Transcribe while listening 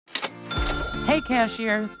Hey,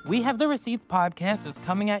 cashiers! We Have the Receipts podcast is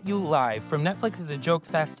coming at you live from Netflix's A Joke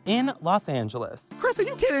Fest in Los Angeles. Chris, are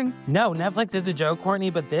you kidding? No, Netflix is a joke, Courtney,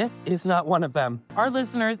 but this is not one of them. Our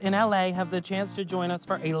listeners in LA have the chance to join us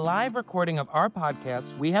for a live recording of our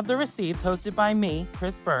podcast, We Have the Receipts, hosted by me,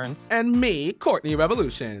 Chris Burns. And me, Courtney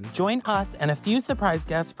Revolution. Join us and a few surprise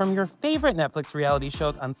guests from your favorite Netflix reality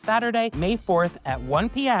shows on Saturday, May 4th at 1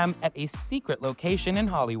 p.m. at a secret location in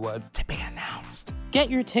Hollywood. To be announced. Get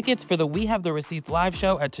your tickets for the We Have the Receipts live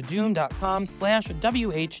show at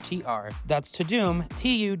tudum.com/WHTR. That's Tudum,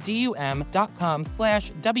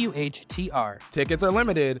 TUDUM.com/WHTR. Tickets are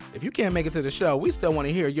limited. If you can't make it to the show, we still want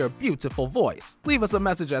to hear your beautiful voice. Leave us a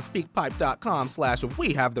message at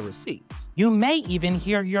speakpipe.com/We Have the Receipts. You may even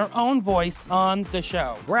hear your own voice on the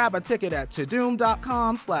show. Grab a ticket at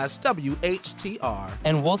tudum.com/WHTR.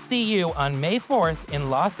 And we'll see you on May 4th in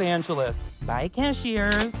Los Angeles. Bye,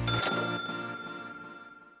 cashiers.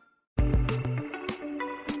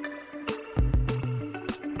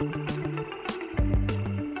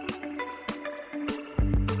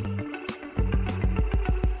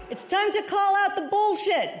 It's time to call out the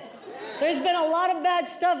bullshit. There's been a lot of bad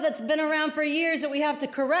stuff that's been around for years that we have to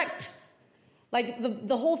correct. Like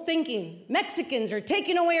the whole thinking, Mexicans are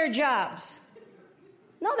taking away our jobs.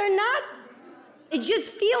 No, they're not. It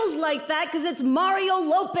just feels like that because it's Mario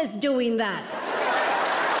Lopez doing that.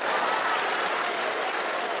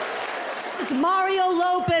 It's Mario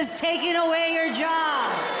Lopez taking away your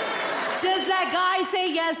job. Does that guy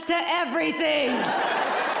say yes to everything?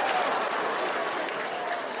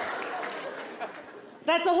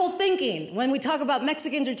 That's the whole thinking. When we talk about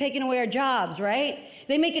Mexicans are taking away our jobs, right?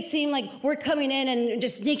 They make it seem like we're coming in and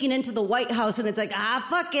just sneaking into the White House and it's like,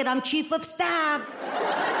 fuck it, I'm chief of staff.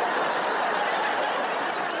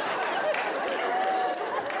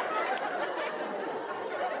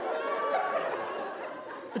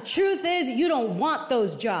 The truth is, you don't want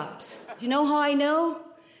those jobs. Do you know how I know?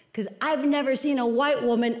 Because I've never seen a white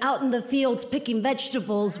woman out in the fields picking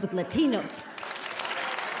vegetables with Latinos.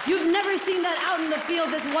 You've never seen that out in the field,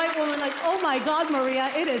 this white woman like, oh my God, Maria,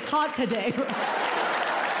 it is hot today.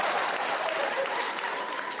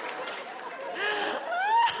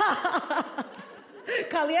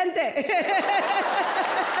 Caliente.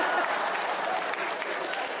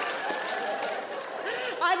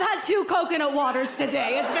 I've had 2 coconut waters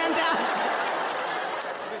today. It's fantastic.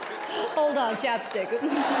 Hold on, chapstick.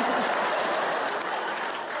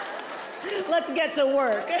 Let's get to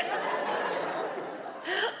work.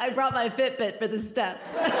 I brought my Fitbit for the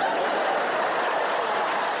steps.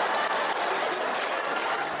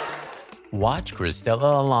 Watch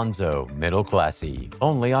Cristela Alonzo, Middle Classy,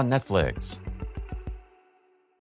 only on Netflix.